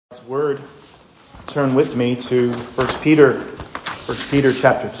God's Word, turn with me to 1 Peter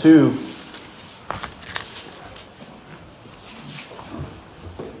chapter 2.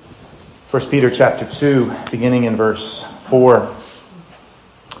 1 Peter chapter 2, beginning in verse 4.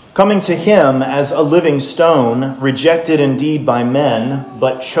 Coming to him as a living stone, rejected indeed by men,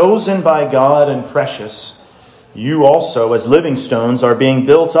 but chosen by God and precious, you also as living stones are being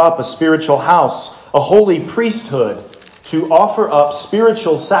built up a spiritual house, a holy priesthood, to offer up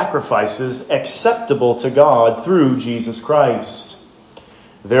spiritual sacrifices acceptable to God through Jesus Christ.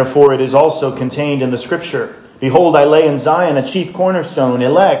 Therefore it is also contained in the Scripture, Behold, I lay in Zion a chief cornerstone,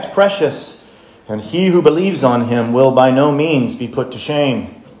 elect, precious, and he who believes on him will by no means be put to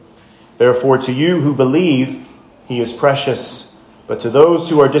shame. Therefore to you who believe, he is precious. But to those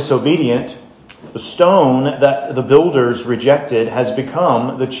who are disobedient, the stone that the builders rejected has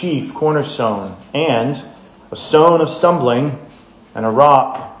become the chief cornerstone, and a stone of stumbling and a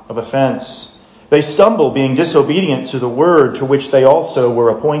rock of offense. They stumble, being disobedient to the word to which they also were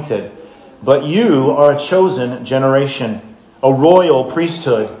appointed. But you are a chosen generation, a royal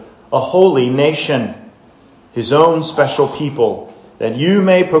priesthood, a holy nation, his own special people, that you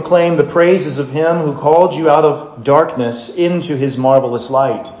may proclaim the praises of him who called you out of darkness into his marvelous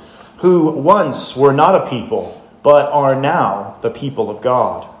light, who once were not a people, but are now the people of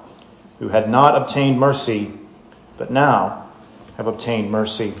God, who had not obtained mercy, but now have obtained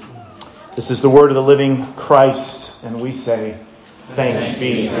mercy. This is the word of the living Christ, and we say, thanks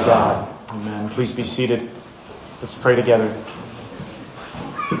be to God. Amen. Please be seated. Let's pray together.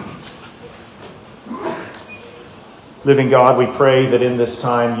 Living God, we pray that in this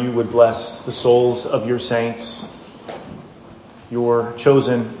time you would bless the souls of your saints, your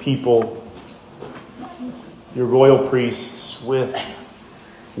chosen people, your royal priests, with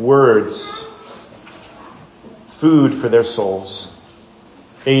words, food for their souls.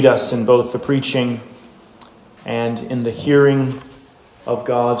 Aid us in both the preaching and in the hearing of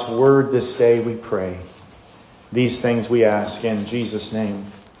God's word this day, we pray. These things we ask in Jesus'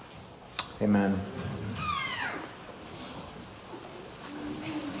 name. Amen.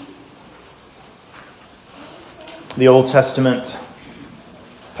 The Old Testament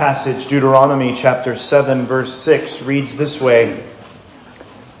passage, Deuteronomy chapter 7, verse 6, reads this way: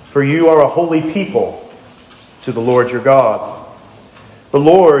 For you are a holy people to the Lord your God. The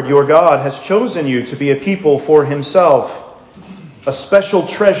Lord your God has chosen you to be a people for himself, a special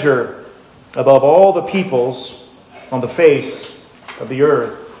treasure above all the peoples on the face of the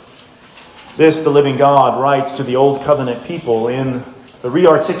earth. This the living God writes to the Old Covenant people in the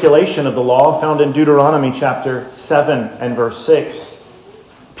rearticulation of the law found in Deuteronomy chapter 7 and verse 6.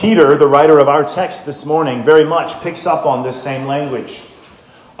 Peter, the writer of our text this morning, very much picks up on this same language.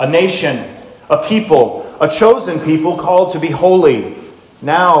 A nation, a people, a chosen people called to be holy.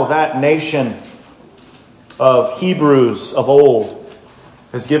 Now that nation of Hebrews of old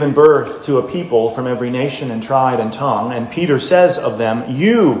has given birth to a people from every nation and tribe and tongue. And Peter says of them,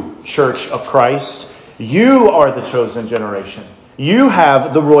 you, church of Christ, you are the chosen generation. You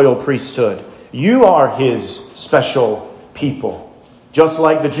have the royal priesthood. You are his special people. Just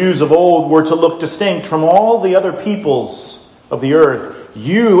like the Jews of old were to look distinct from all the other peoples of the earth,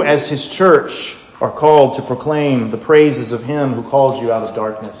 you as his church are called to proclaim the praises of him who called you out of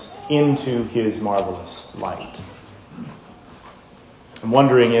darkness into his marvelous light. I'm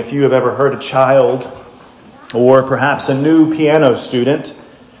wondering if you have ever heard a child or perhaps a new piano student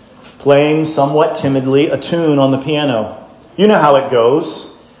playing somewhat timidly a tune on the piano. You know how it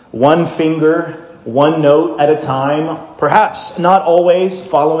goes. One finger, one note at a time, perhaps not always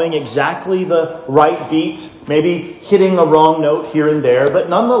following exactly the right beat, maybe hitting a wrong note here and there, but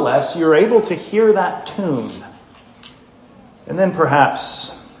nonetheless, you're able to hear that tune. And then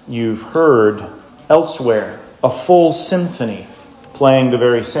perhaps you've heard elsewhere a full symphony playing the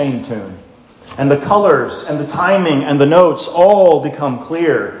very same tune. And the colors and the timing and the notes all become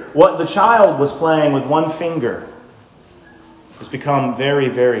clear. What the child was playing with one finger has become very,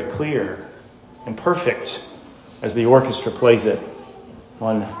 very clear and perfect as the orchestra plays it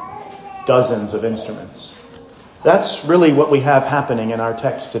on dozens of instruments. That's really what we have happening in our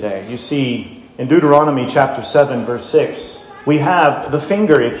text today. You see, in Deuteronomy chapter 7, verse 6, we have the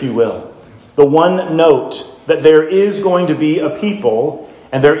finger, if you will, the one note that there is going to be a people,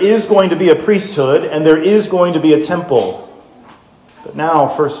 and there is going to be a priesthood, and there is going to be a temple. But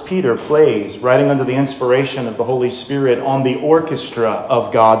now 1 Peter plays, writing under the inspiration of the Holy Spirit, on the orchestra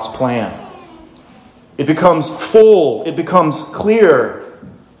of God's plan. It becomes full, it becomes clear.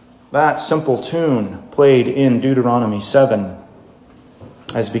 That simple tune played in Deuteronomy 7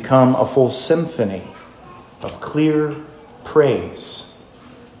 has become a full symphony of clear praise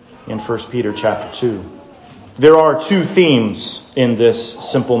in 1 Peter chapter 2. There are two themes in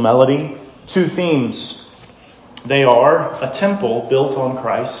this simple melody. Two themes. They are a temple built on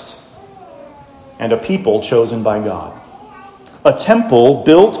Christ and a people chosen by God. A temple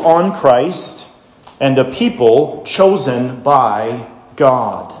built on Christ and a people chosen by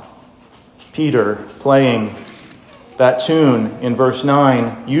God. Peter, playing that tune in verse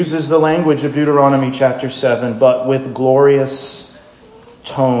 9, uses the language of Deuteronomy chapter 7, but with glorious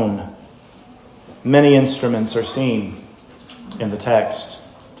tone. Many instruments are seen in the text.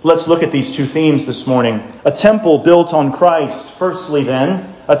 Let's look at these two themes this morning. A temple built on Christ. Firstly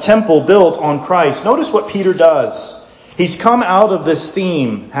then, a temple built on Christ. Notice what Peter does. He's come out of this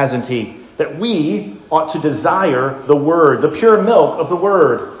theme, hasn't he? That we ought to desire the Word, the pure milk of the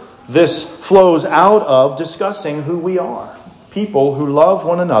Word. This flows out of discussing who we are. People who love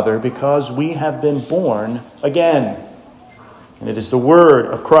one another because we have been born again. And it is the Word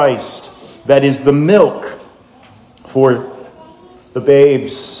of Christ that is the milk for the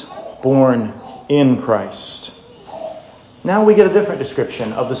babes born in Christ. Now we get a different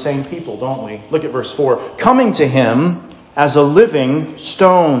description of the same people, don't we? Look at verse 4. Coming to him as a living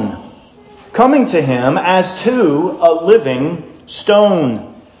stone. Coming to him as to a living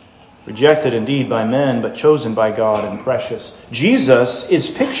stone. Rejected indeed by men, but chosen by God and precious. Jesus is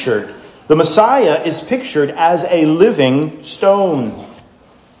pictured, the Messiah is pictured as a living stone.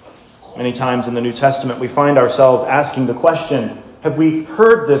 Many times in the New Testament we find ourselves asking the question, have we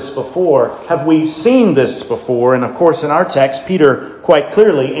heard this before? Have we seen this before? And of course in our text, Peter quite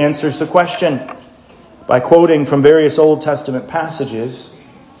clearly answers the question by quoting from various Old Testament passages.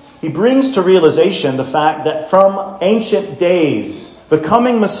 He brings to realization the fact that from ancient days, the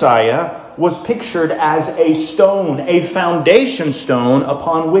coming Messiah was pictured as a stone, a foundation stone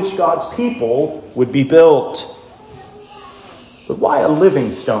upon which God's people would be built. But why a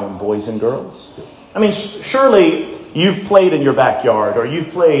living stone, boys and girls? I mean, surely you've played in your backyard or you've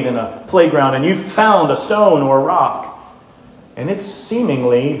played in a playground and you've found a stone or a rock. And it's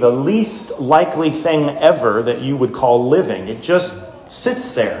seemingly the least likely thing ever that you would call living. It just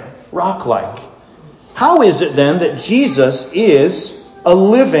sits there, rock-like. How is it then that Jesus is a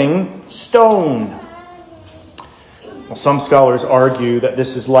living stone? Well, some scholars argue that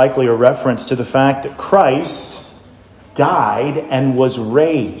this is likely a reference to the fact that Christ died and was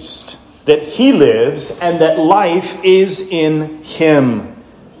raised, that he lives and that life is in him.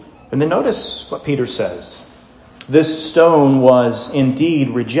 And then notice what Peter says. This stone was indeed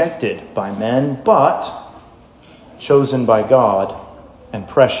rejected by men, but chosen by God and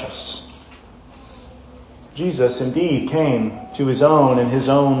precious. Jesus indeed came to his own, and his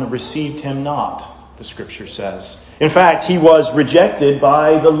own received him not, the Scripture says. In fact, he was rejected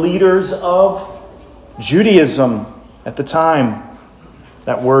by the leaders of Judaism at the time.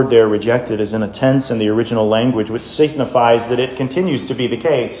 That word there, rejected, is in a tense in the original language, which signifies that it continues to be the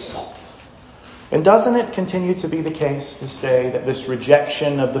case. And doesn't it continue to be the case this day that this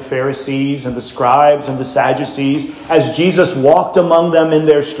rejection of the Pharisees and the scribes and the Sadducees, as Jesus walked among them in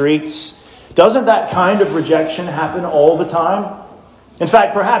their streets, doesn't that kind of rejection happen all the time? In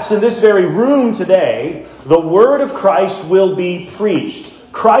fact, perhaps in this very room today, the word of Christ will be preached.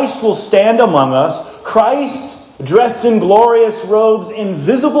 Christ will stand among us. Christ, dressed in glorious robes,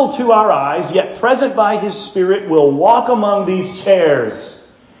 invisible to our eyes, yet present by his Spirit, will walk among these chairs.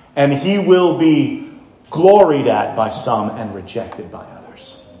 And he will be gloried at by some and rejected by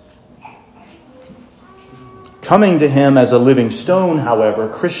others. Coming to him as a living stone, however,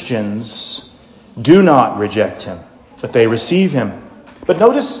 Christians do not reject him, but they receive him. But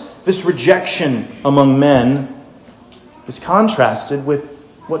notice this rejection among men is contrasted with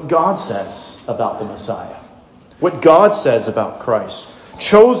what God says about the Messiah. What God says about Christ.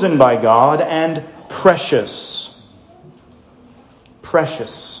 Chosen by God and precious.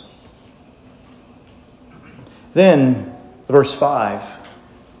 Precious. Then, verse 5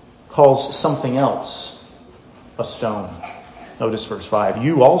 calls something else a stone. Notice verse 5.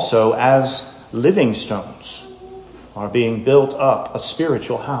 You also, as living stones, are being built up a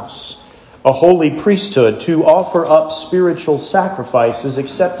spiritual house, a holy priesthood to offer up spiritual sacrifices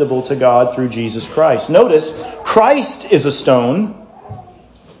acceptable to God through Jesus Christ. Notice, Christ is a stone,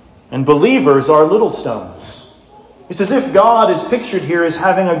 and believers are little stones. It's as if God is pictured here as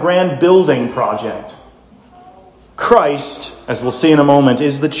having a grand building project. Christ, as we'll see in a moment,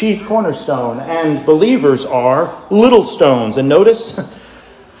 is the chief cornerstone, and believers are little stones. And notice,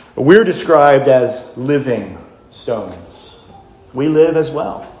 we're described as living stones. We live as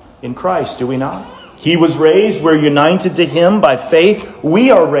well in Christ, do we not? He was raised. We're united to him by faith. We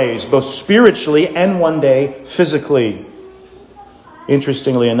are raised both spiritually and one day physically.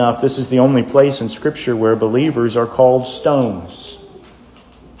 Interestingly enough, this is the only place in Scripture where believers are called stones.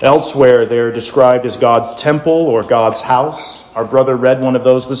 Elsewhere, they're described as God's temple or God's house. Our brother read one of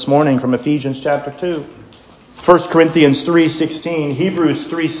those this morning from Ephesians chapter 2. 1 Corinthians 3:16, Hebrews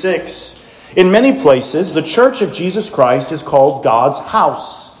 3:6. In many places, the church of Jesus Christ is called God's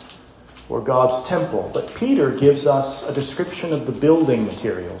house or God's temple. But Peter gives us a description of the building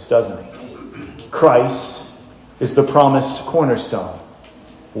materials, doesn't he? Christ is the promised cornerstone.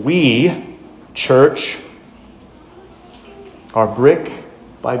 We, church, are brick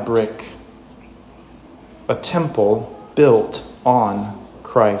by brick, a temple built on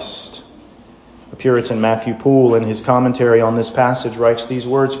Christ. The Puritan Matthew Poole, in his commentary on this passage, writes these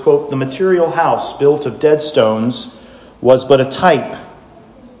words, quote, "The material house built of dead stones was but a type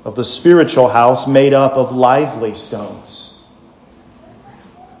of the spiritual house made up of lively stones,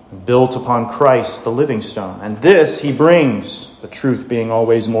 built upon Christ, the living stone. And this he brings, the truth being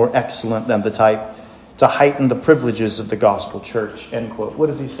always more excellent than the type, to heighten the privileges of the gospel church." End quote. What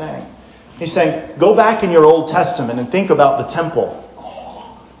is he saying? He's saying, go back in your Old Testament and think about the temple.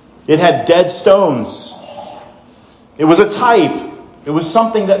 It had dead stones. It was a type. It was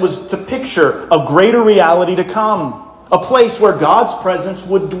something that was to picture a greater reality to come. A place where God's presence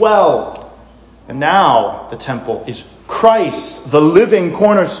would dwell. And now the temple is Christ, the living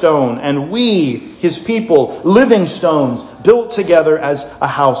cornerstone, and we, his people, living stones, built together as a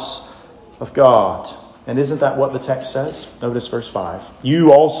house of God. And isn't that what the text says? Notice verse 5.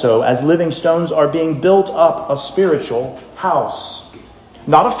 You also, as living stones, are being built up a spiritual house.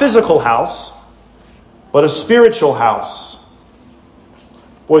 Not a physical house, but a spiritual house.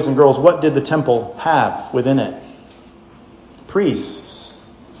 Boys and girls, what did the temple have within it? Priests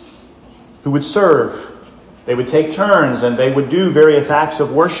who would serve. They would take turns and they would do various acts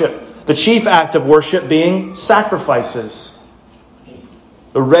of worship. The chief act of worship being sacrifices.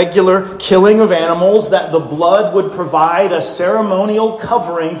 The regular killing of animals, that the blood would provide a ceremonial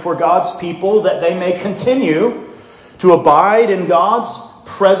covering for God's people, that they may continue to abide in God's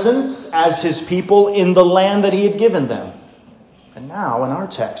presence as his people in the land that he had given them. And now in our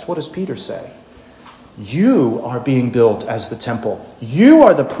text, what does Peter say? You are being built as the temple. You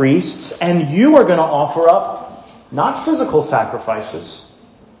are the priests, and you are going to offer up not physical sacrifices,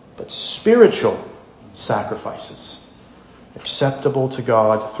 but spiritual sacrifices, acceptable to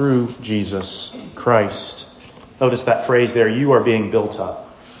God through Jesus Christ. Notice that phrase there, you are being built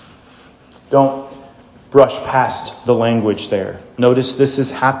up. Don't brush past the language there. Notice this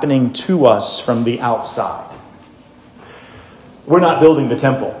is happening to us from the outside. We're not building the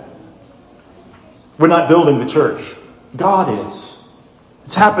temple. We're not building the church. God is.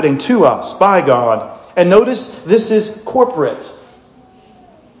 It's happening to us by God. And notice this is corporate.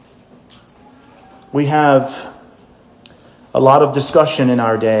 We have a lot of discussion in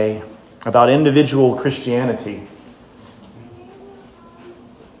our day about individual Christianity.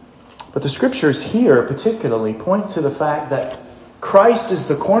 But the scriptures here particularly point to the fact that Christ is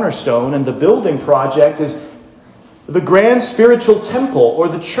the cornerstone and the building project is the grand spiritual temple or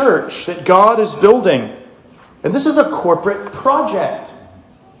the church that God is building. And this is a corporate project.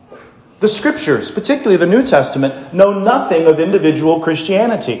 The scriptures, particularly the New Testament, know nothing of individual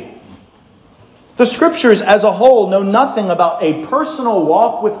Christianity. The scriptures as a whole know nothing about a personal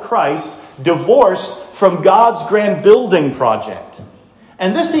walk with Christ divorced from God's grand building project.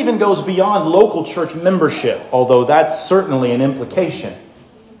 And this even goes beyond local church membership, although that's certainly an implication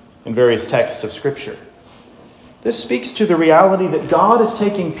in various texts of Scripture. This speaks to the reality that God is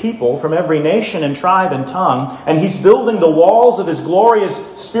taking people from every nation and tribe and tongue, and He's building the walls of His glorious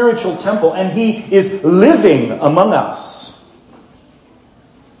spiritual temple, and He is living among us.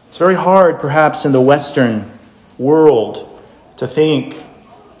 It's very hard, perhaps, in the Western world to think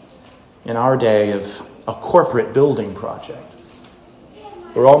in our day of a corporate building project.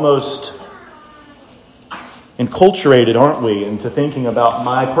 We're almost enculturated, aren't we, into thinking about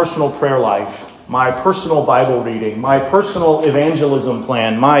my personal prayer life, my personal Bible reading, my personal evangelism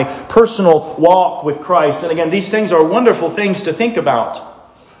plan, my personal walk with Christ. And again, these things are wonderful things to think about,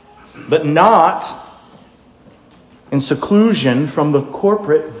 but not in seclusion from the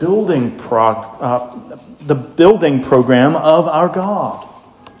corporate building the building program of our God.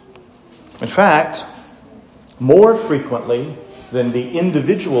 In fact, more frequently than the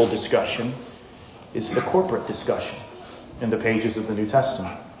individual discussion is the corporate discussion in the pages of the New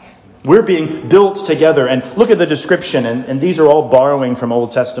Testament. We're being built together. And look at the description, and these are all borrowing from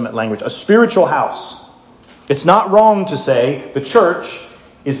Old Testament language. A spiritual house. It's not wrong to say the church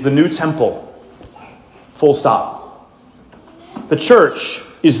is the new temple. Full stop. The church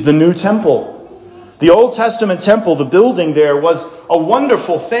is the new temple. The Old Testament temple, the building there, was a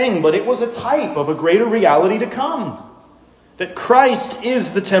wonderful thing, but it was a type of a greater reality to come. That Christ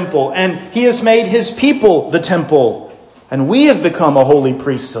is the temple, and He has made His people the temple, and we have become a holy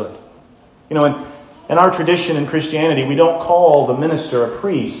priesthood. In our tradition in Christianity, we don't call the minister a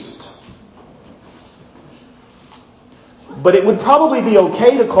priest. But it would probably be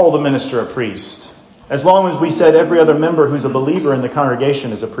okay to call the minister a priest, as long as we said every other member who's a believer in the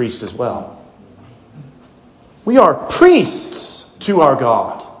congregation is a priest as well. We are priests to our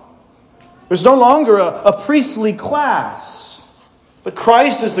God. There's no longer a priestly class. But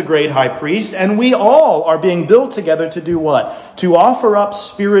Christ is the great high priest, and we all are being built together to do what? To offer up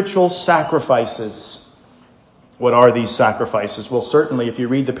spiritual sacrifices. What are these sacrifices? Well, certainly, if you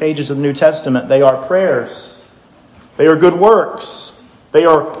read the pages of the New Testament, they are prayers. They are good works. They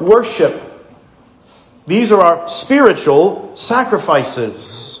are worship. These are our spiritual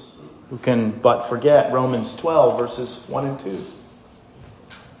sacrifices. Who can but forget Romans 12, verses 1 and 2?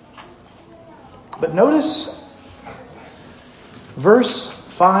 But notice, verse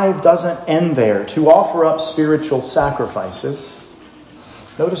 5 doesn't end there. To offer up spiritual sacrifices.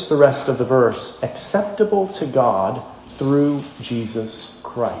 Notice the rest of the verse. Acceptable to God through Jesus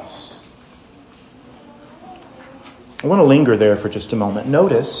Christ. I want to linger there for just a moment.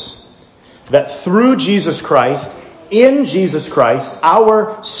 Notice that through Jesus Christ, in Jesus Christ,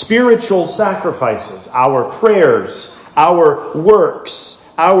 our spiritual sacrifices, our prayers, our works,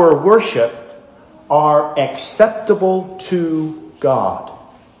 our worship are acceptable to God.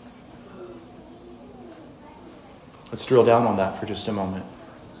 Let's drill down on that for just a moment.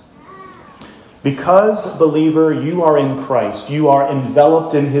 Because, believer, you are in Christ. You are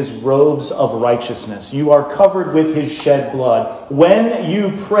enveloped in His robes of righteousness. You are covered with His shed blood. When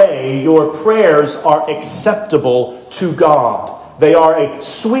you pray, your prayers are acceptable to God. They are a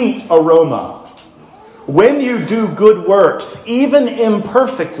sweet aroma. When you do good works, even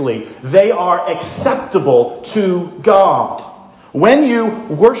imperfectly, they are acceptable to God. When you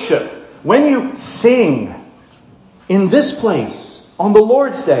worship, when you sing in this place on the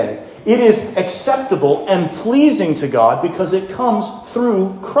Lord's Day, it is acceptable and pleasing to God because it comes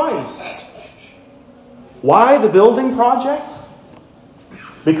through Christ. Why the building project?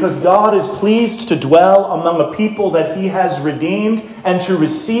 Because God is pleased to dwell among a people that He has redeemed and to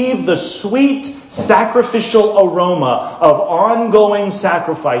receive the sweet sacrificial aroma of ongoing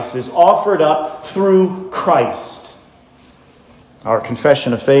sacrifices offered up through Christ. Our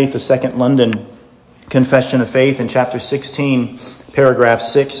Confession of Faith, the Second London Confession of Faith in chapter 16, paragraph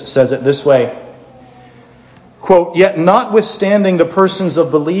 6 says it this way. Quote, "Yet notwithstanding the persons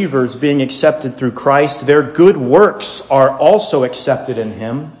of believers being accepted through Christ, their good works are also accepted in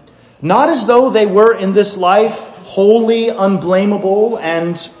Him, not as though they were in this life wholly unblameable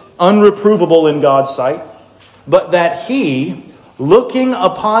and unreprovable in God's sight, but that He, looking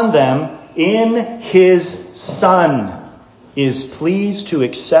upon them in His Son, is pleased to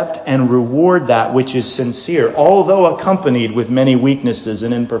accept and reward that which is sincere, although accompanied with many weaknesses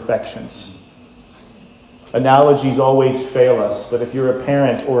and imperfections." Analogies always fail us, but if you're a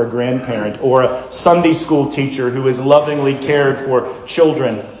parent or a grandparent or a Sunday school teacher who has lovingly cared for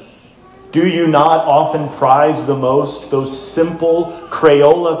children, do you not often prize the most those simple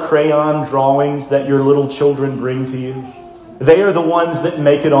Crayola crayon drawings that your little children bring to you? They are the ones that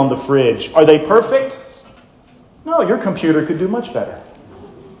make it on the fridge. Are they perfect? No, your computer could do much better.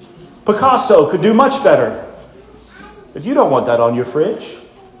 Picasso could do much better. But you don't want that on your fridge.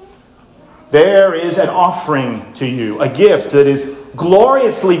 There is an offering to you, a gift that is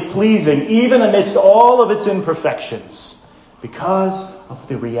gloriously pleasing even amidst all of its imperfections because of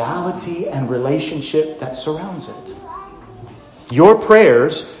the reality and relationship that surrounds it. Your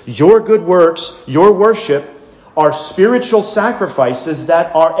prayers, your good works, your worship are spiritual sacrifices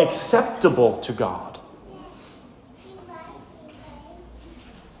that are acceptable to God.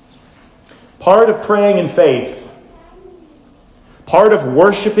 Part of praying in faith, part of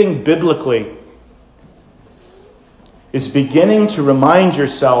worshiping biblically, is beginning to remind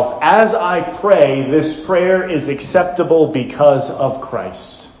yourself, as I pray, this prayer is acceptable because of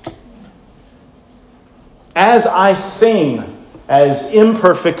Christ. As I sing, as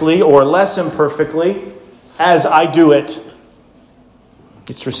imperfectly or less imperfectly as I do it,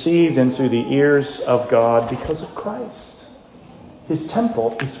 it's received into the ears of God because of Christ. His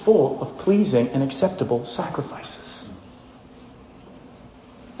temple is full of pleasing and acceptable sacrifices.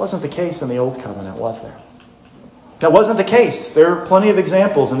 It wasn't the case in the Old Covenant, was there? That wasn't the case. There are plenty of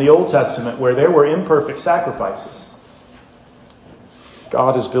examples in the Old Testament where there were imperfect sacrifices.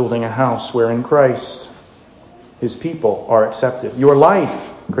 God is building a house where in Christ His people are accepted. Your life,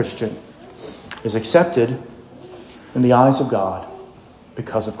 Christian, is accepted in the eyes of God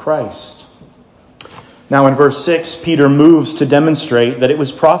because of Christ. Now in verse 6, Peter moves to demonstrate that it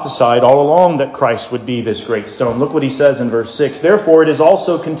was prophesied all along that Christ would be this great stone. Look what he says in verse 6. Therefore it is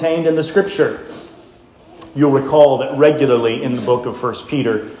also contained in the Scripture. You'll recall that regularly in the book of 1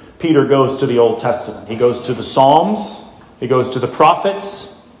 Peter, Peter goes to the Old Testament. He goes to the Psalms. He goes to the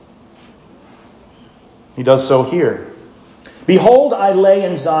prophets. He does so here. Behold, I lay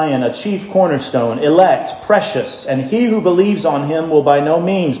in Zion a chief cornerstone, elect, precious, and he who believes on him will by no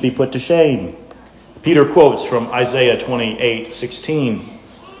means be put to shame. Peter quotes from Isaiah 28:16.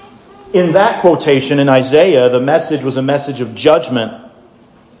 In that quotation in Isaiah, the message was a message of judgment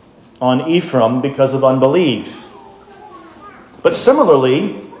on Ephraim because of unbelief. But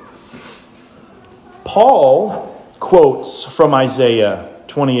similarly, Paul quotes from Isaiah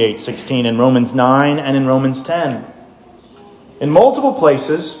 28:16 in Romans 9 and in Romans 10. In multiple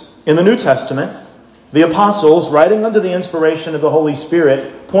places in the New Testament, the apostles, writing under the inspiration of the Holy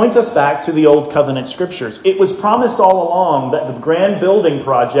Spirit, point us back to the Old Covenant Scriptures. It was promised all along that the grand building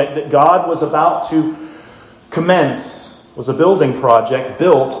project that God was about to commence was a building project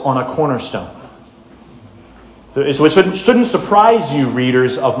built on a cornerstone. So it shouldn't surprise you,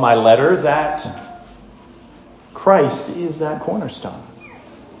 readers of my letter, that Christ is that cornerstone,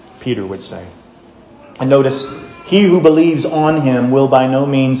 Peter would say. And notice, he who believes on him will by no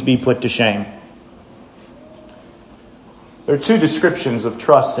means be put to shame. There are two descriptions of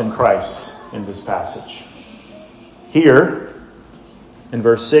trust in Christ in this passage. Here, in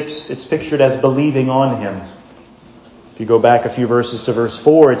verse 6, it's pictured as believing on him. If you go back a few verses to verse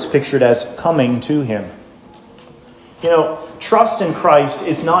 4, it's pictured as coming to him. Trust in Christ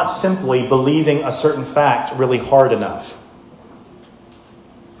is not simply believing a certain fact really hard enough.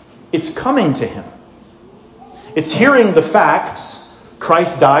 It's coming to him. It's hearing the facts.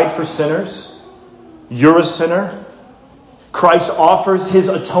 Christ died for sinners. You're a sinner. Christ offers his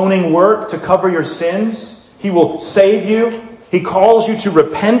atoning work to cover your sins. He will save you. He calls you to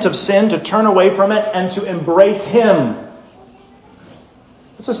repent of sin, to turn away from it, and to embrace him.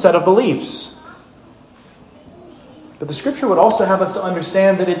 It's a set of beliefs. But the Scripture would also have us to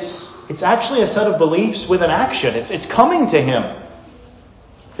understand that it's actually a set of beliefs with an action. It's coming to him.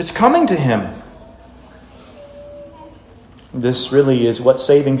 It's coming to him. This really is what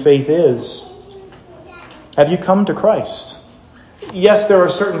saving faith is. Have you come to Christ? Yes, there are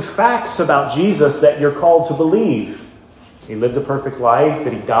certain facts about Jesus that you're called to believe. He lived a perfect life,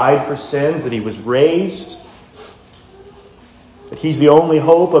 that he died for sins, that he was raised, that he's the only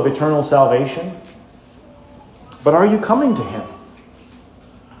hope of eternal salvation. But are you coming to him?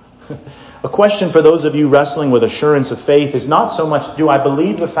 A question for those of you wrestling with assurance of faith is not so much, do I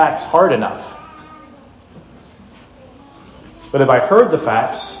believe the facts hard enough? But have I heard the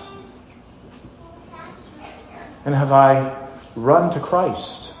facts? And have I run to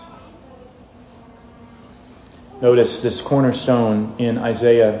Christ? Notice this cornerstone in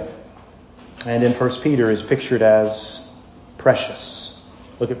Isaiah and in 1 Peter is pictured as precious.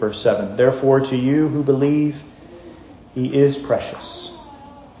 Look at verse 7. Therefore, to you who believe, he is precious.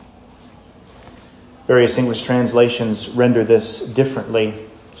 Various English translations render this differently.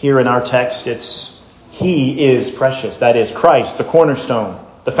 Here in our text, it's he is precious. That is Christ, the cornerstone,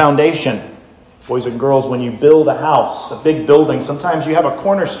 the foundation. Boys and girls, when you build a house, a big building, sometimes you have a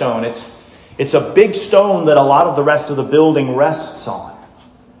cornerstone. It's a big stone that a lot of the rest of the building rests on.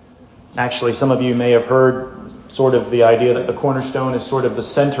 Actually, some of you may have heard sort of the idea that the cornerstone is sort of the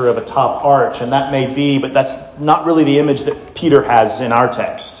center of a top arch, and that may be, but that's not really the image that Peter has in our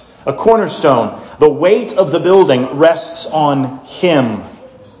text. A cornerstone, the weight of the building rests on him,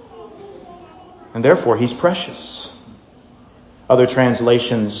 and therefore he's precious. Other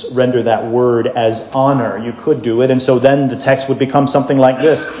translations render that word as honor. You could do it, and so then the text would become something like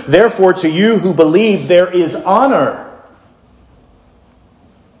this. Therefore, to you who believe, there is honor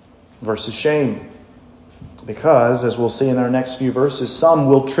versus shame. Because, as we'll see in our next few verses, some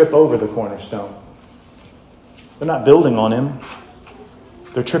will trip over the cornerstone. They're not building on him.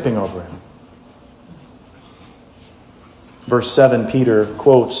 They're tripping over him. Verse 7, Peter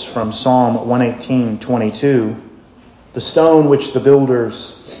quotes from Psalm 118:22. The stone which the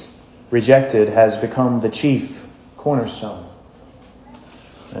builders rejected has become the chief cornerstone.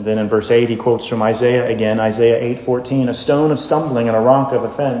 And then in verse 8, he quotes from Isaiah again, Isaiah 8:14, a stone of stumbling and a rock of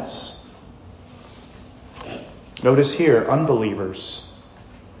offense. Notice here, unbelievers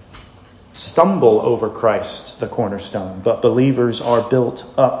stumble over Christ, the cornerstone, but believers are built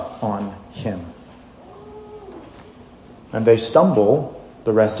up on him. And they stumble,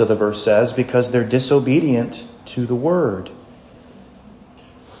 the rest of the verse says, because they're disobedient to the word.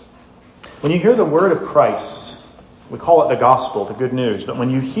 When you hear the word of Christ, we call it the gospel, the good news. But when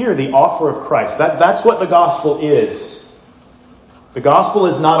you hear the offer of Christ, that's what the gospel is. The gospel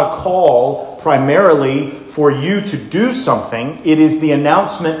is not a call primarily for you to do something. It is the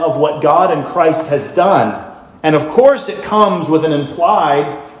announcement of what God and Christ has done. And of course it comes with an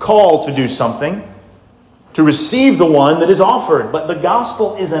implied call to do something, to receive the one that is offered. But the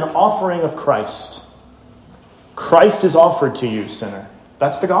gospel is an offering of Christ. Christ is offered to you, sinner.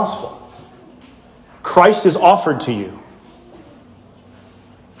 That's the gospel. Christ is offered to you.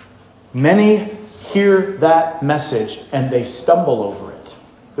 Many hear that message and they stumble over it.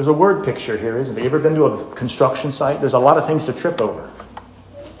 There's a word picture here, isn't there? You ever been to a construction site? There's a lot of things to trip over.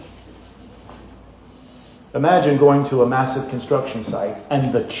 Imagine going to a massive construction site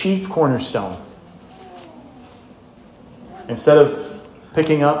and the chief cornerstone, instead of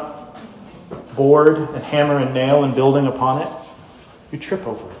picking up board and hammer and nail and building upon it, you trip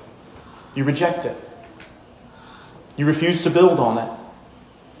over it. You reject it. You refuse to build on it.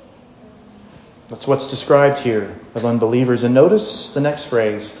 That's what's described here of unbelievers. And notice the next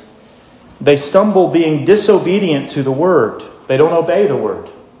phrase. They stumble being disobedient to the word. They don't obey the word.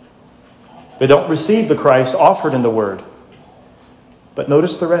 They don't receive the Christ offered in the word. But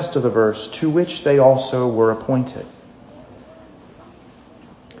notice the rest of the verse, to which they also were appointed.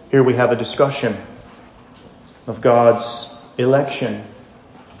 Here we have a discussion of God's election.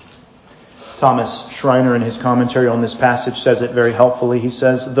 Thomas Schreiner, in his commentary on this passage, says it very helpfully. He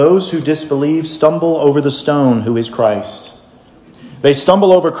says, those who disbelieve stumble over the stone, who is Christ. They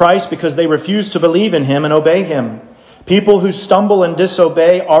stumble over Christ because they refuse to believe in him and obey him. People who stumble and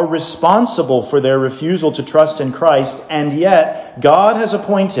disobey are responsible for their refusal to trust in Christ, and yet God has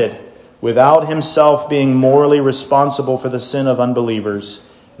appointed, without himself being morally responsible for the sin of unbelievers,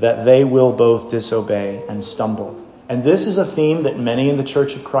 that they will both disobey and stumble. And this is a theme that many in the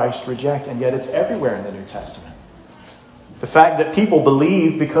Church of Christ reject, and yet it's everywhere in the New Testament. The fact that people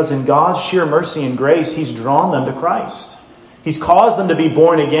believe because in God's sheer mercy and grace, he's drawn them to Christ. He's caused them to be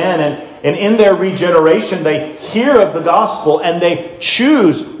born again, and in their regeneration, they hear of the gospel and they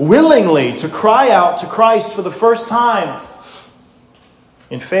choose willingly to cry out to Christ for the first time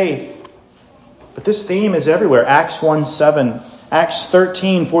in faith. But this theme is everywhere. Acts 1:7, Acts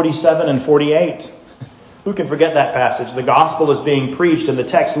 13:47 and 48. Who can forget that passage? The gospel is being preached, and the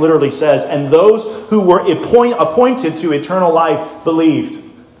text literally says, and those who were appointed to eternal life believed.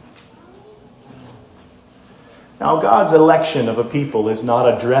 Now, God's election of a people is not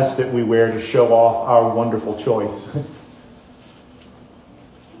a dress that we wear to show off our wonderful choice.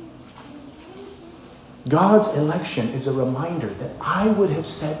 God's election is a reminder that I would have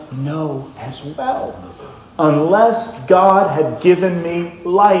said no as well, unless God had given me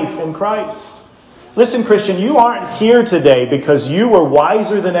life in Christ. Listen, Christian, you aren't here today because you were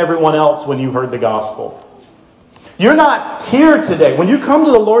wiser than everyone else when you heard the gospel. You're not here today. When you come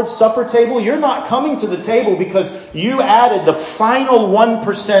to the Lord's Supper table, you're not coming to the table because you added the final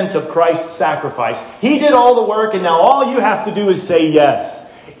 1% of Christ's sacrifice. He did all the work, and now all you have to do is say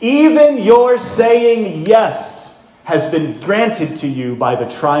yes. Even your saying yes has been granted to you by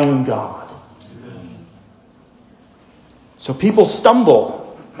the triune God. So people stumble.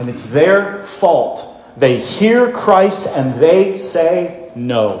 And it's their fault. They hear Christ and they say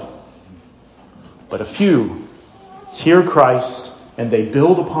no. But a few hear Christ and they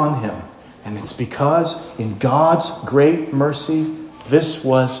build upon him. And it's because in God's great mercy, this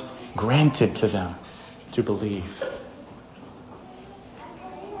was granted to them to believe.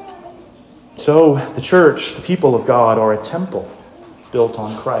 So the church, the people of God, are a temple built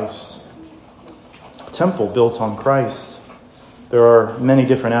on Christ. A temple built on Christ. There are many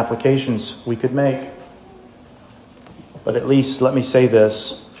different applications we could make. But at least let me say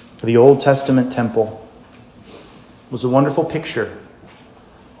this. The Old Testament temple was a wonderful picture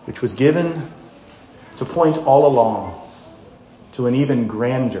which was given to point all along to an even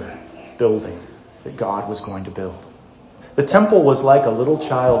grander building that God was going to build. The temple was like a little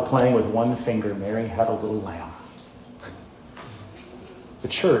child playing with one finger. Mary had a little lamb. The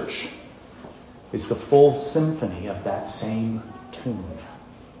church is the full symphony of that same tune.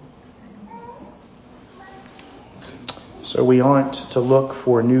 So we aren't to look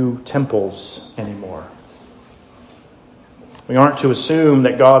for new temples anymore. We aren't to assume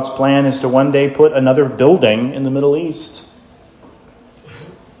that God's plan is to one day put another building in the Middle East.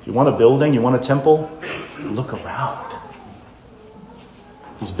 If you want a building, you want a temple, look around.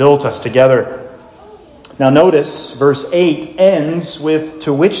 He's built us together. Now notice, verse 8 ends with,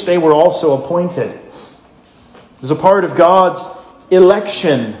 to which they were also appointed. As a part of God's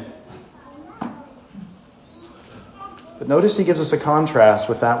election. But notice he gives us a contrast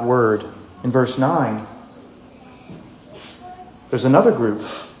with that word, In verse 9, there's another group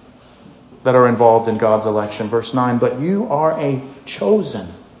that are involved in God's election. Verse 9, but you are a chosen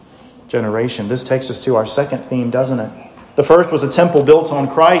generation. This takes us to our second theme, doesn't it? The first was a temple built on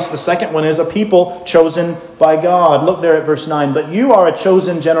Christ. The second one is a people chosen by God. Look there at verse 9. But you are a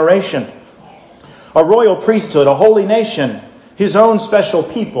chosen generation, a royal priesthood, a holy nation, His own special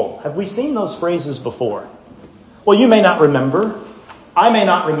people. Have we seen those phrases before? Well, you may not remember. I may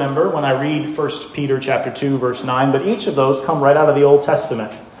not remember when I read 1 Peter chapter 2, verse 9, but each of those come right out of the Old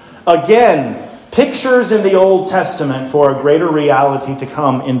Testament. Again, pictures in the Old Testament for a greater reality to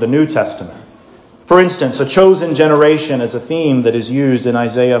come in the New Testament. For instance, a chosen generation is a theme that is used in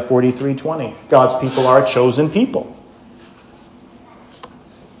Isaiah 43:20. God's people are a chosen people.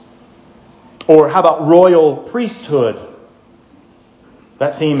 Or how about royal priesthood?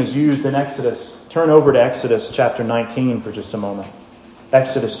 That theme is used in Exodus. Turn over to Exodus chapter 19 for just a moment.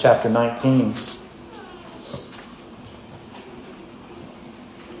 Exodus chapter 19.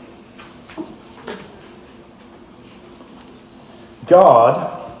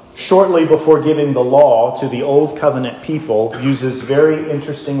 God, shortly before giving the law to the Old Covenant people, uses very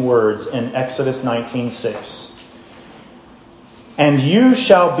interesting words in Exodus 19:6. And you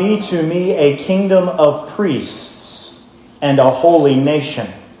shall be to me a kingdom of priests and a holy nation.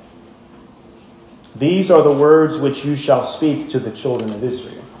 These are the words which you shall speak to the children of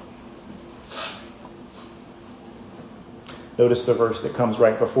Israel. Notice the verse that comes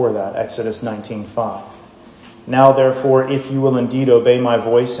right before that, Exodus 19:5. Now, therefore, if you will indeed obey my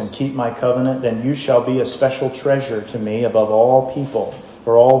voice and keep my covenant, then you shall be a special treasure to me above all people,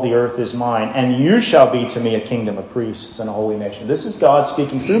 for all the earth is mine. And you shall be to me a kingdom of priests and a holy nation. This is God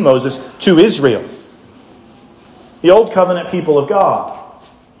speaking through Moses to Israel, the old covenant people of God.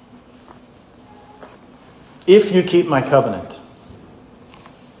 If you keep my covenant,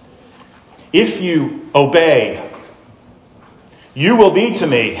 if you obey, you will be to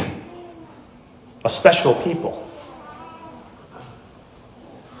me a special people.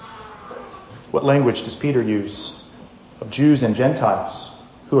 What language does Peter use of Jews and Gentiles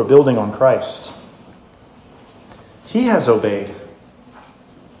who are building on Christ? He has obeyed.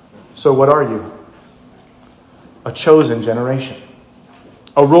 So what are you? A chosen generation.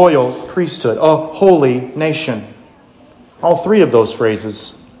 A royal priesthood. A holy nation. All three of those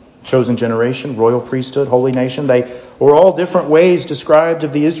phrases, chosen generation, royal priesthood, holy nation, they were all different ways described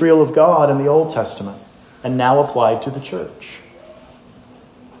of the Israel of God in the Old Testament and now applied to the church.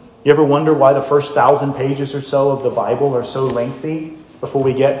 You ever wonder why the first 1,000 pages or so of the Bible are so lengthy before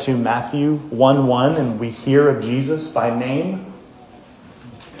we get to Matthew 1:1 and we hear of Jesus by name?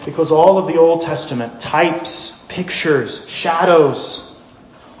 Because all of the Old Testament types, pictures, shadows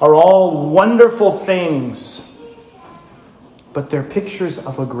are all wonderful things, but they're pictures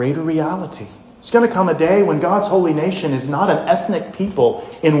of a greater reality. It's going to come a day when God's holy nation is not an ethnic people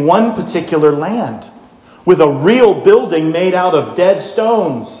in one particular land with a real building made out of dead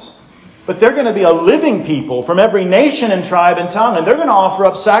stones. But they're going to be a living people from every nation and tribe and tongue. And they're going to offer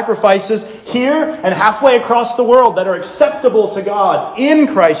up sacrifices here and halfway across the world that are acceptable to God in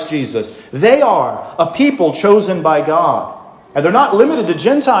Christ Jesus. They are a people chosen by God. And they're not limited to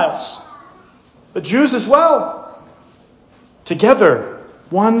Gentiles, but Jews as well. Together,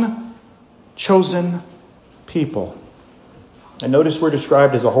 one chosen people. And notice we're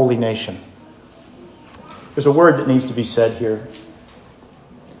described as a holy nation. There's a word that needs to be said here.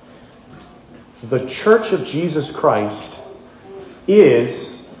 The Church of Jesus Christ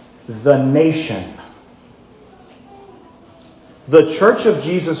is the nation. The Church of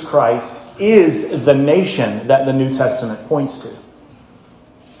Jesus Christ is the nation that the New Testament points to.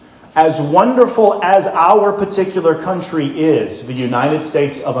 As wonderful as our particular country is, the United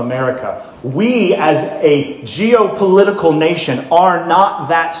States of America, we as a geopolitical nation are not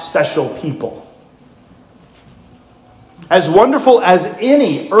that special people. As wonderful as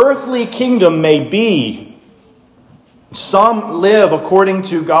any earthly kingdom may be, some live according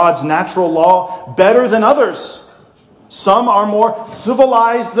to God's natural law better than others. Some are more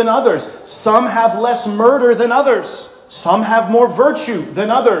civilized than others. Some have less murder than others. Some have more virtue than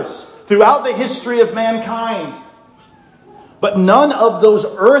others throughout the history of mankind. But none of those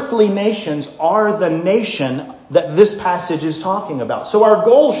earthly nations are the nation that this passage is talking about. So our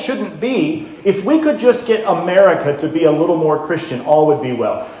goal shouldn't be, if we could just get America to be a little more Christian, all would be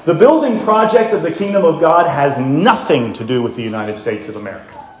well. The building project of the kingdom of God has nothing to do with the United States of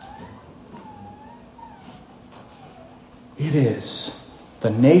America. It is the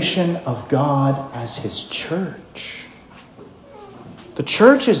nation of God as His church. The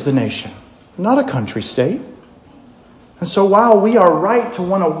church is the nation, not a country state. And so while we are right to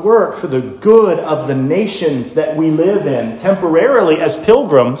want to work for the good of the nations that we live in, temporarily as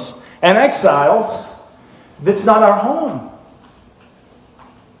pilgrims and exiles, that's not our home.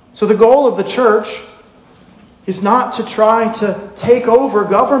 So the goal of the church is not to try to take over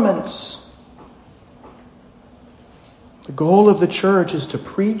governments. The goal of the church is to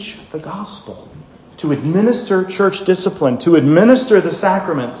preach the gospel, to administer church discipline, to administer the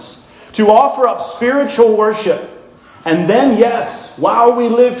sacraments, to offer up spiritual worship, and then, yes, while we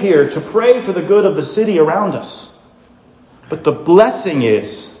live here, to pray for the good of the city around us. But the blessing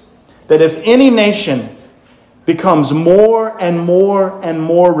is that if any nation becomes more and more and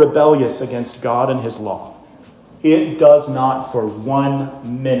more rebellious against God and His law, it does not for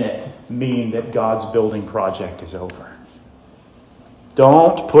 1 minute mean that God's building project is over.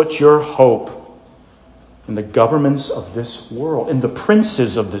 Don't put your hope in the governments of this world, in the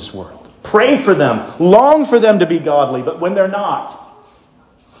princes of this world. Pray for them. Long for them to be godly. But when they're not,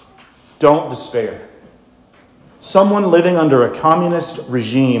 don't despair. Someone living under a communist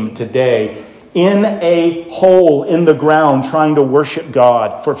regime today in a hole in the ground trying to worship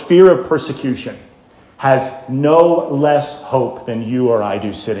God for fear of persecution has no less hope than you or I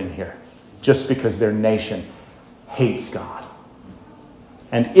do sitting here, just because their nation hates God.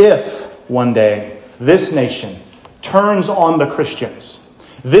 And if one day this nation turns on the Christians,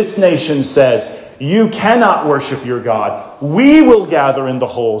 this nation says, you cannot worship your God. We will gather in the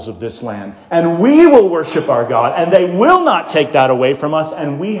holes of this land, and we will worship our God, and they will not take that away from us,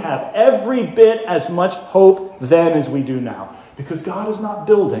 and we have every bit as much hope then as we do now. Because God is not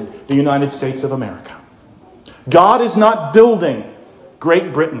building the United States of America. God is not building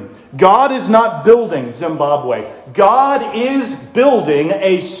Great Britain. God is not building Zimbabwe. God is building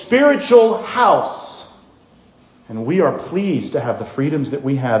a spiritual house. And we are pleased to have the freedoms that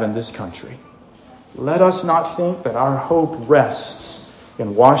we have in this country. Let us not think that our hope rests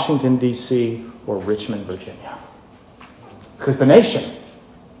in Washington, D.C. or Richmond, Virginia. Because the nation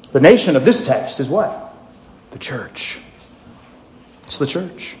of this text is what? The church. It's the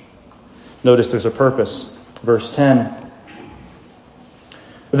church. Notice there's a purpose. Verse 10.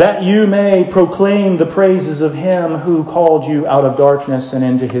 That you may proclaim the praises of Him who called you out of darkness and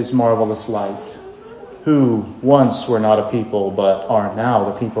into His marvelous light. Who once were not a people, but are now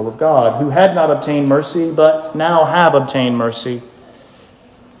the people of God, who had not obtained mercy, but now have obtained mercy.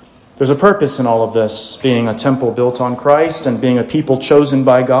 There's a purpose in all of this, being a temple built on Christ and being a people chosen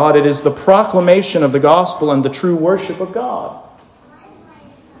by God. It is the proclamation of the gospel and the true worship of God.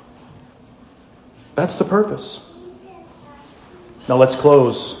 That's the purpose. Now let's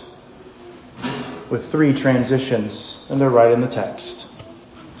close with 3 transitions, and they're right in the text.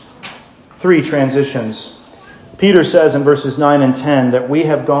 3 transitions. Peter says in verses 9 and 10 that we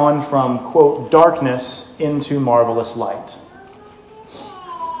have gone from, quote, darkness into marvelous light.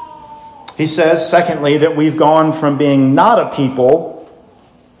 He says, secondly, that we've gone from being not a people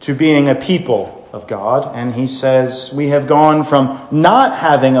to being a people of God. And he says we have gone from not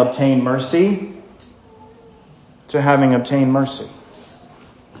having obtained mercy to having obtained mercy.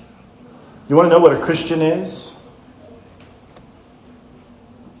 You want to know what a Christian is?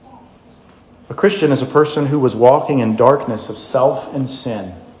 A Christian is a person who was walking in darkness of self and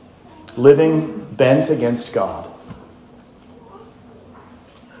sin, living bent against God.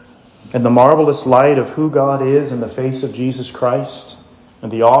 And the marvelous light of who God is in the face of Jesus Christ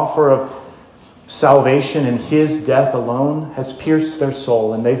and the offer of salvation in His death alone has pierced their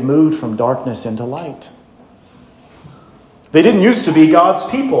soul, and they've moved from darkness into light. They didn't used to be God's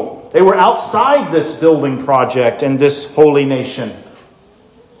people. They were outside this building project and this holy nation.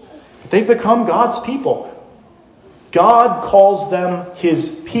 They've become God's people. God calls them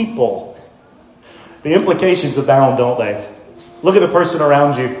His people. The implications abound, don't they? Look at the person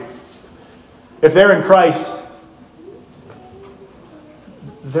around you. If they're in Christ,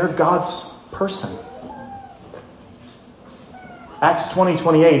 they're God's person. Acts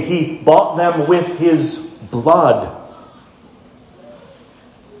 20:28, He bought them with His blood.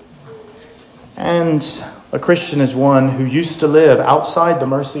 And a Christian is one who used to live outside the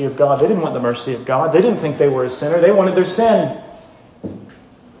mercy of God. They didn't want the mercy of God. They didn't think they were a sinner. They wanted their sin.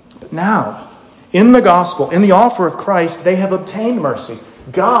 But now, in the gospel, in the offer of Christ, they have obtained mercy.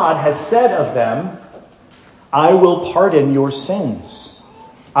 God has said of them, I will pardon your sins.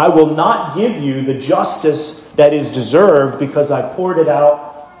 I will not give you the justice that is deserved because I poured it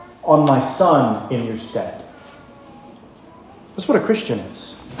out on my Son in your stead. That's what a Christian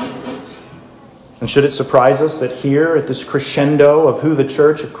is. And should it surprise us that here at this crescendo of who the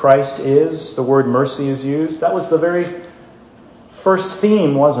Church of Christ is, the word mercy is used? That was the very first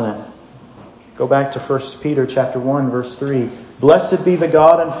theme, wasn't it? Go back to 1 Peter chapter 1, verse 3. Blessed be the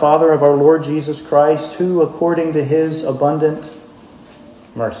God and Father of our Lord Jesus Christ, who, according to his abundant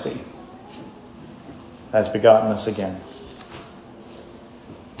mercy, has begotten us again.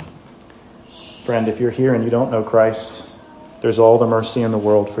 Friend, if you're here and you don't know Christ, there's all the mercy in the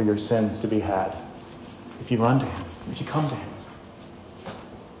world for your sins to be had. If you run to him, if you come to him.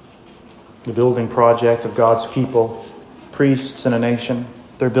 The building project of God's people, priests and a nation,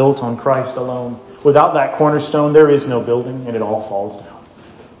 they're built on Christ alone. Without that cornerstone, there is no building, and it all falls down.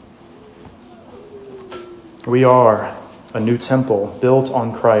 We are a new temple built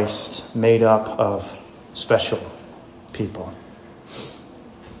on Christ, made up of special people.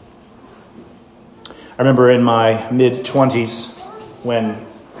 I remember in my mid-20s when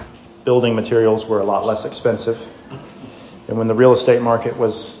building materials were a lot less expensive and when the real estate market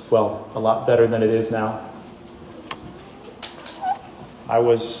was, a lot better than it is now. I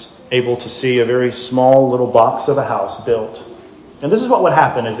was able to see a very small little box of a house built. And this is what would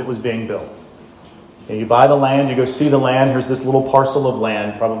happen as it was being built. And you buy the land, you go see the land. Here's this little parcel of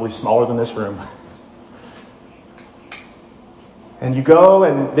land, probably smaller than this room. And you go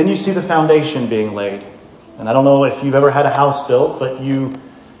and then you see the foundation being laid. And I don't know if you've ever had a house built, but you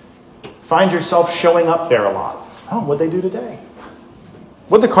find yourself showing up there a lot. Oh, what'd they do today?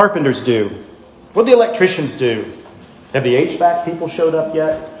 What'd the carpenters do? What'd the electricians do? Have the HVAC people showed up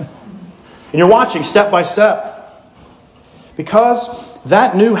yet? And you're watching step by step. Because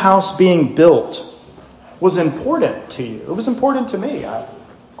that new house being built was important to you. It was important to me. I,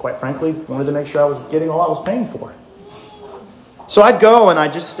 quite frankly, wanted to make sure I was getting all I was paying for. So I'd go and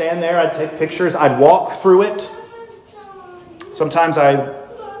I'd just stand there. I'd take pictures. I'd walk through it. Sometimes I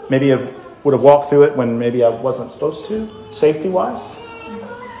would have walked through it when maybe I wasn't supposed to, safety-wise.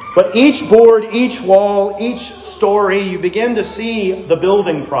 But each board, each wall, each story, you begin to see the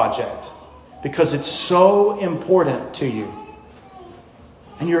building project because it's so important to you.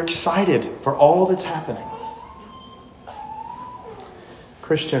 And you're excited for all that's happening.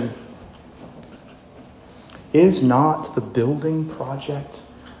 Christian, is not the building project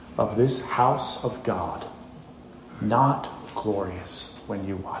of this house of God not glorious when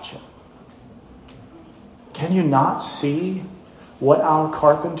you watch it? Can you not see what our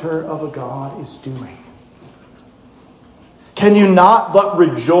carpenter of a God is doing? Can you not but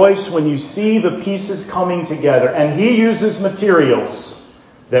rejoice when you see the pieces coming together? And he uses materials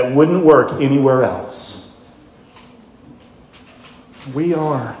that wouldn't work anywhere else. We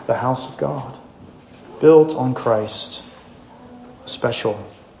are the house of God, built on Christ, a special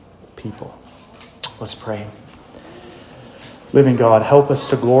people. Let's pray. Living God, help us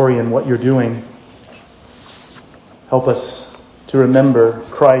to glory in what you're doing. Help us to remember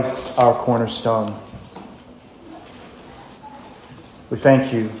Christ, our cornerstone. We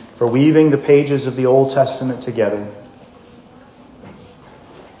thank you for weaving the pages of the Old Testament together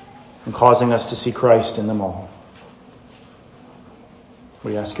and causing us to see Christ in them all.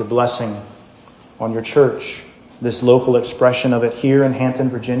 We ask your blessing on your church, this local expression of it here in Hampton,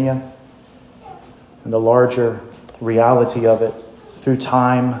 Virginia, and the larger reality of it through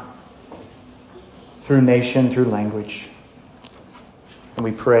time, through nation, through language. And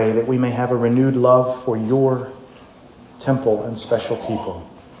we pray that we may have a renewed love for your temple and special people.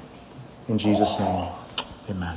 In Jesus' name, amen.